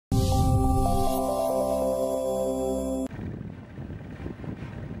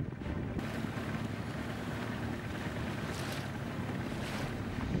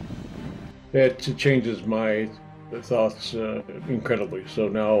That changes my thoughts incredibly. So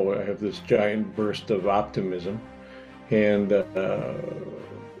now I have this giant burst of optimism, and the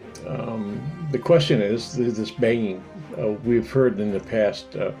question is this banging. We've heard in the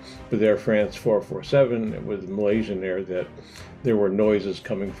past with Air France 447, with Malaysian Air, that there were noises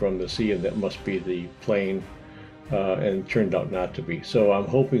coming from the sea, and that must be the plane, and it turned out not to be. So I'm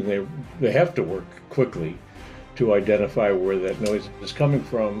hoping they have to work quickly to identify where that noise is coming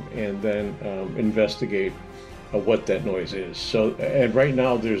from, and then investigate what that noise is. So, and right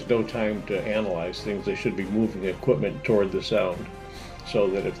now there's no time to analyze things. They should be moving equipment toward the sound, so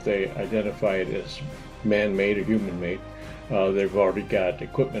that if they identify it as man-made or human-made, they've already got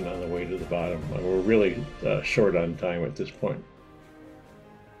equipment on the way to the bottom. We're really short on time at this point.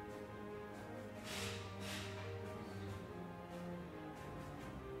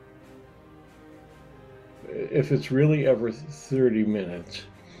 If it's really ever 30 minutes,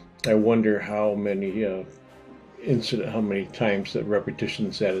 I wonder how many how many times that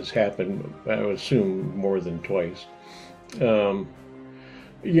repetitions that has happened. I would assume more than twice.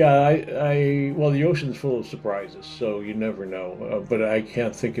 Yeah, well, the ocean's full of surprises, so you never know. But I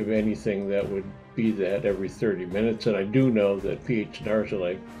can't think of anything that would be that every 30 minutes. And I do know that PH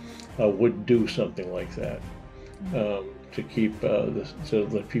Narzelay would do something like that to keep to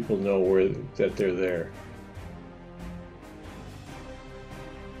let people know that they're there.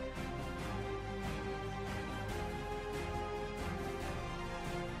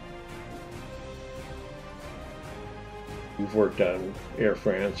 We've worked on Air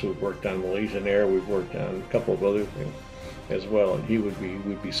France, we've worked on Malaysian Air, we've worked on a couple of other things as well, and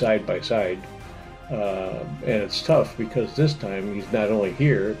we'd be side by side. And it's tough because this time he's not only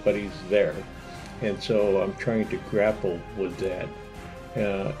here, but he's there. And so I'm trying to grapple with that.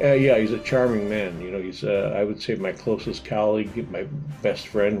 Yeah, he's a charming man. You know, he's, I would say, my closest colleague, my best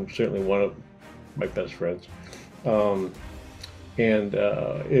friend, certainly one of my best friends. And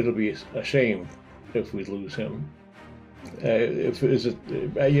it'll be a shame if we lose him.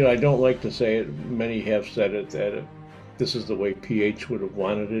 You know, I don't like to say it. Many have said it, that this is the way PH would have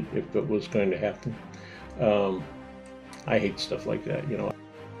wanted it if it was going to happen. I hate stuff like that, you know.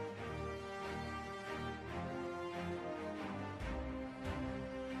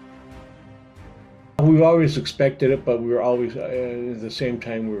 We've always expected it, but we were always, at the same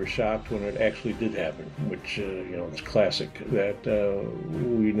time, we were shocked when it actually did happen, which, you know, it's classic that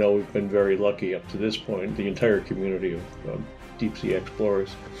we know we've been very lucky up to this point. The entire community of deep sea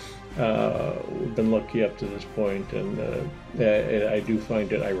explorers, we've been lucky up to this point, and I do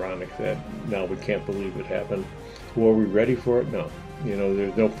find it ironic that now we can't believe it happened. Were we ready for it? No. You know,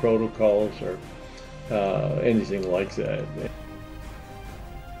 there's no protocols or anything like that.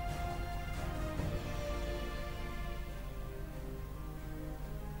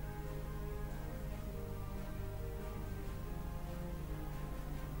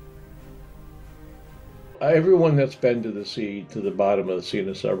 Everyone that's been to the sea, to the bottom of the sea in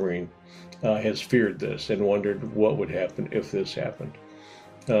a submarine, has feared this and wondered what would happen if this happened.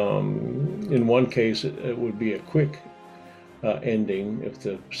 In one case, it would be a quick ending if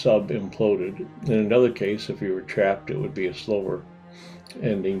the sub imploded. In another case, if you were trapped, it would be a slower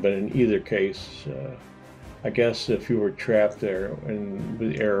ending. But in either case, I guess if you were trapped there and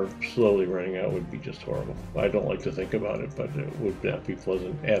the air slowly running out, would be just horrible. I don't like to think about it, but it would not be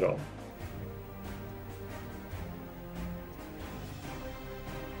pleasant at all.